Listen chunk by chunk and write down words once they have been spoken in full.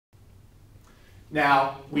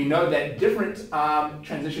Now, we know that different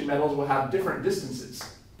transition metals will have different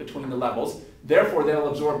distances between the levels. Therefore, they'll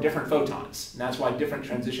absorb different photons. And that's why different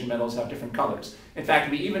transition metals have different colors. In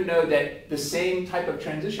fact, we even know that the same type of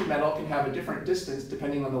transition metal can have a different distance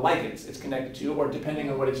depending on the ligands it's connected to or depending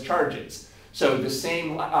on what its charge is. So the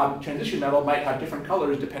same transition metal might have different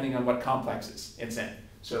colors depending on what complexes it's in.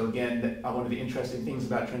 So again, one of the interesting things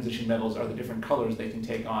about transition metals are the different colors they can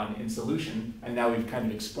take on in solution, and now we've kind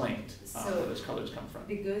of explained where those colors come from.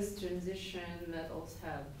 Because transition metals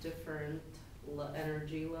have different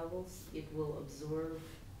energy levels, it will absorb.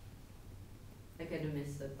 I kind of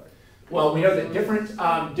missed that part. Well, we know that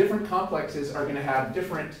different complexes are going to have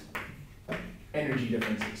different energy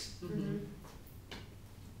differences. Mm-hmm.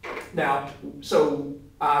 Now, so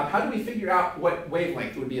how do we figure out what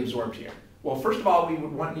wavelength would be absorbed here? Well, first of all, we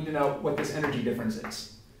would need to know what this energy difference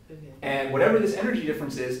is. Okay. And whatever this energy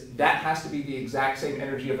difference is, that has to be the exact same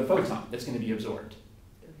energy of the photon that's going to be absorbed.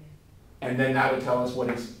 Okay. And then that would tell us what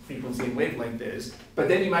its frequency and wavelength is. But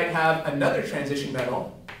then you might have another transition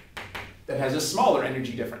metal that has a smaller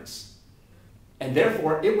energy difference. And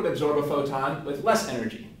therefore, it would absorb a photon with less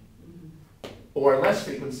energy, or less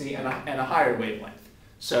frequency and a higher wavelength.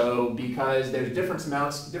 So because there's different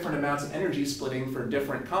amounts of energy splitting for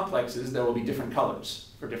different complexes, there will be different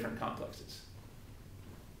colors for different complexes.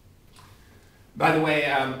 By the way,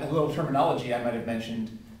 a little terminology I might have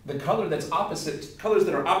mentioned, the color that's opposite, colors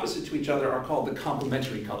that are opposite to each other are called the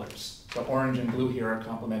complementary colors. So orange and blue here are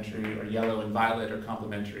complementary, or yellow and violet are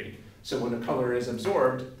complementary. So when a color is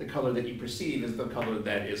absorbed, the color that you perceive is the color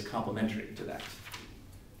that is complementary to that.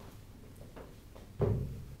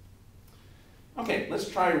 Okay, let's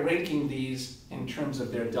try ranking these in terms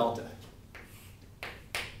of their delta.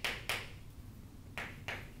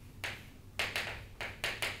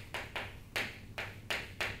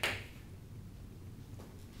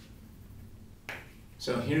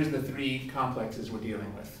 So here's the three complexes we're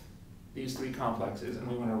dealing with. These three complexes, and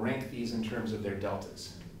we want to rank these in terms of their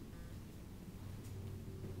deltas.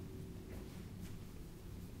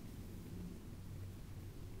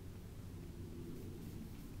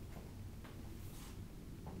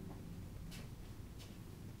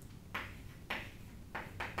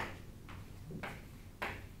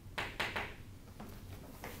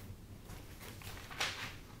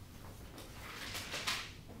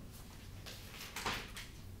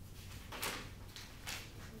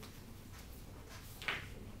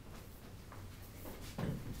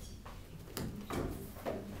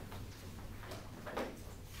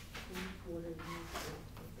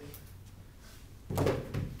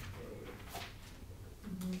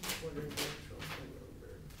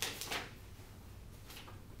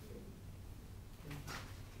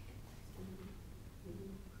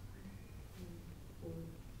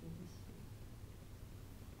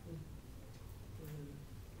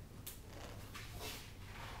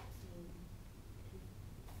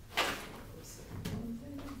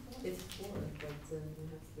 It's 4, but we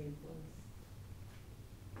have 3 plus.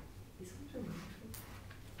 These ones are neutral.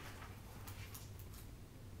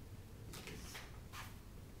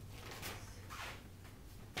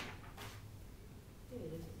 Yeah,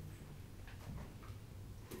 it is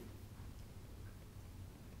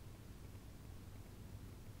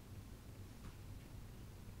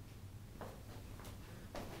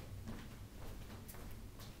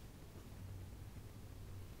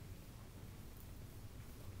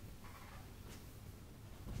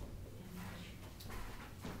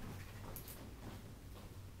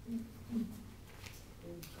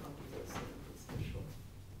neutral.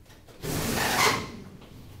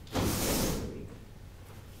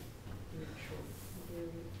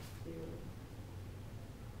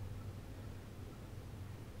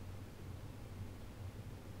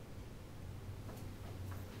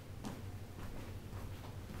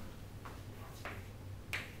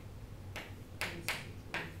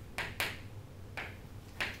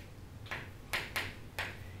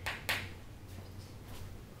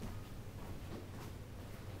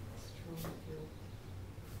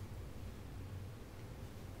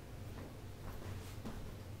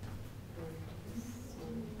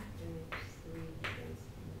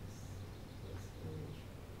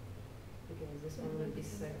 This one would be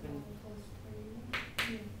second.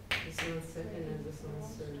 This one's second and this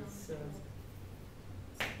one's third. So,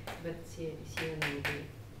 but here now will be 1,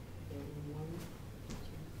 2,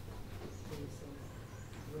 3, so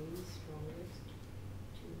 3 strongest,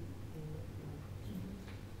 2 and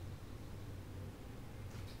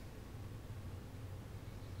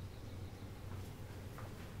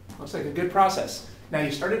 1. Looks like a good process. Now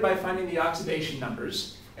you started by finding the oxidation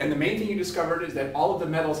numbers, and the main thing you discovered is that all of the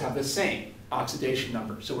metals have the same. oxidation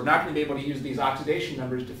number. So we're not going to be able to use these oxidation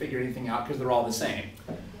numbers to figure anything out because they're all the same.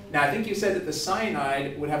 Now, I think you said that the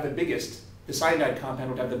cyanide would have the biggest, the cyanide compound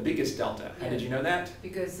would have the biggest delta. How did you know that?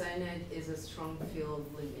 Because cyanide is a strong field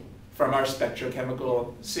ligand. From our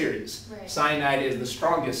spectrochemical series. Right. Cyanide is the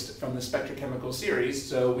strongest from the spectrochemical series,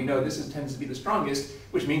 so we know this tends to be the strongest,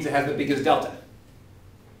 which means it has the biggest delta.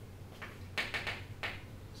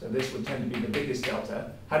 So this would tend to be the biggest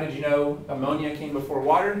delta. How did you know ammonia came before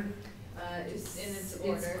water? It's in its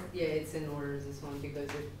order. Yeah, it's in order, this one, because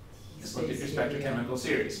it Just look at your stays here, spectrochemical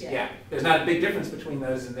series. Yeah. Yeah, there's not a big difference between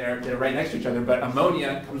those, and they're right next to each other, but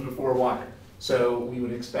ammonia comes before water. So we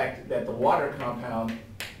would expect that the water compound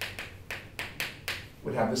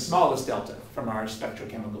would have the smallest delta from our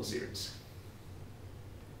spectrochemical series.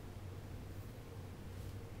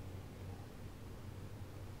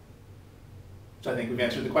 So I think we've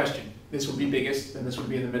answered the question. This would be biggest, then this would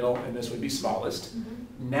be in the middle, and this would be smallest.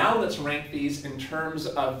 Now let's rank these in terms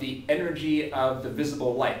of the energy of the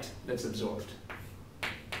visible light that's absorbed.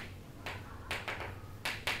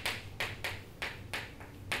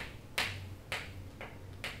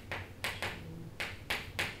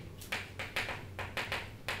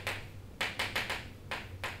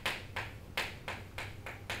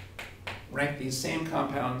 Rank these same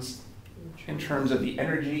compounds in terms of the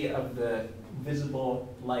energy of the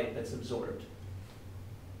visible light that's absorbed.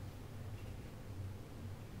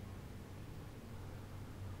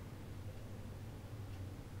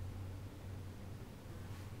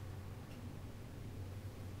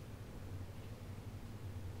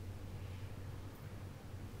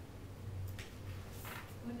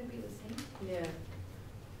 Wouldn't it be the same? Yeah.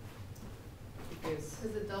 Because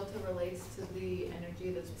Because the delta relates to the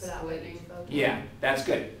energy that's put out by Splitting. each photon. Yeah, that's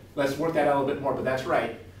good. Let's work that out a little bit more, but that's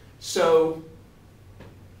right. So,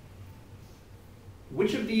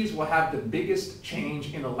 which of these will have the biggest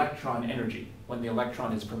change in electron energy when the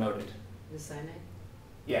electron is promoted? the cyanide.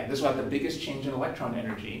 Yeah, this will have the biggest change in electron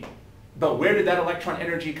energy. But where did that electron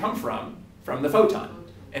energy come from? From the photon.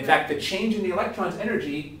 In fact, the change in the electron's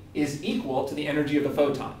energy is equal to the energy of the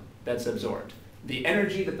photon that's absorbed. The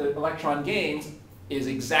energy that the electron gains is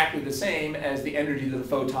exactly the same as the energy that the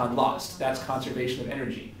photon lost. That's conservation of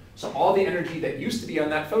energy. So all the energy that used to be on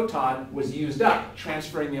that photon was used up,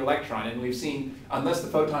 transferring the electron. And we've seen, unless the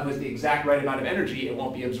photon has the exact right amount of energy, it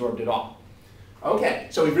won't be absorbed at all. Okay,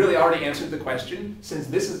 so we've really already answered the question. Since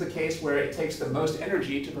this is the case where it takes the most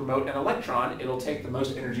energy to promote an electron, it'll take the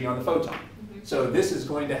most energy on the photon. So this is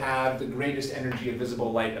going to have the greatest energy of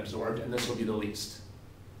visible light absorbed, and this will be the least.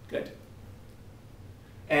 Good.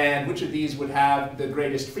 And which of these would have the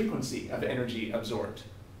greatest frequency of energy absorbed?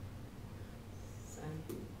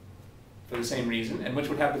 Cyanide. For the same reason. And which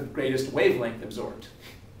would have the greatest wavelength absorbed?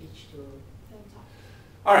 H2O.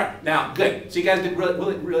 All right, now, good. So you guys did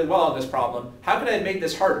really well on this problem. How could I have made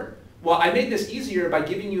this harder? Well, I made this easier by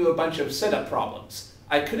giving you a bunch of setup problems.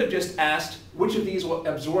 I could have just asked, which of these will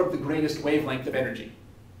absorb the greatest wavelength of energy?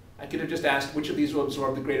 I could have just asked, which of these will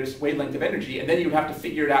absorb the greatest wavelength of energy? And then you would have to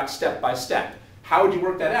figure it out step by step. How would you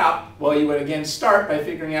work that out? Well, you would again start by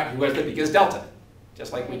figuring out who has the biggest delta,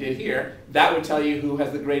 just like we did here. That would tell you who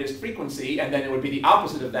has the greatest frequency, and then it would be the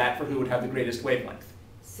opposite of that for who would have the greatest wavelength.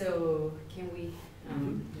 So can we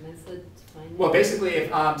method find it? Well, basically,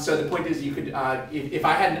 so the point is you could, if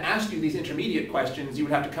I hadn't asked you these intermediate questions, you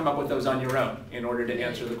would have to come up with those on your own in order to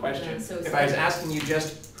answer the question. So If I was asking you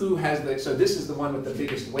just who has the, so this is the one with the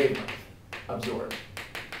biggest wavelength absorbed.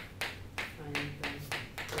 Find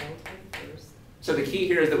the delta first. So the key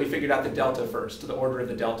here is that we figured out the delta first, the order of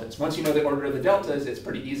the deltas. Once you know the order of the deltas, it's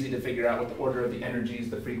pretty easy to figure out what the order of the energies,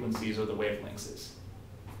 the frequencies, or the wavelengths is.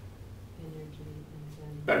 Energy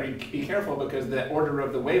and then. But be careful because the order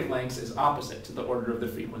of the wavelengths is opposite to the order of the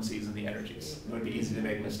frequencies and the energies. It would be easy to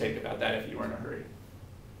make a mistake about that if you were in a hurry.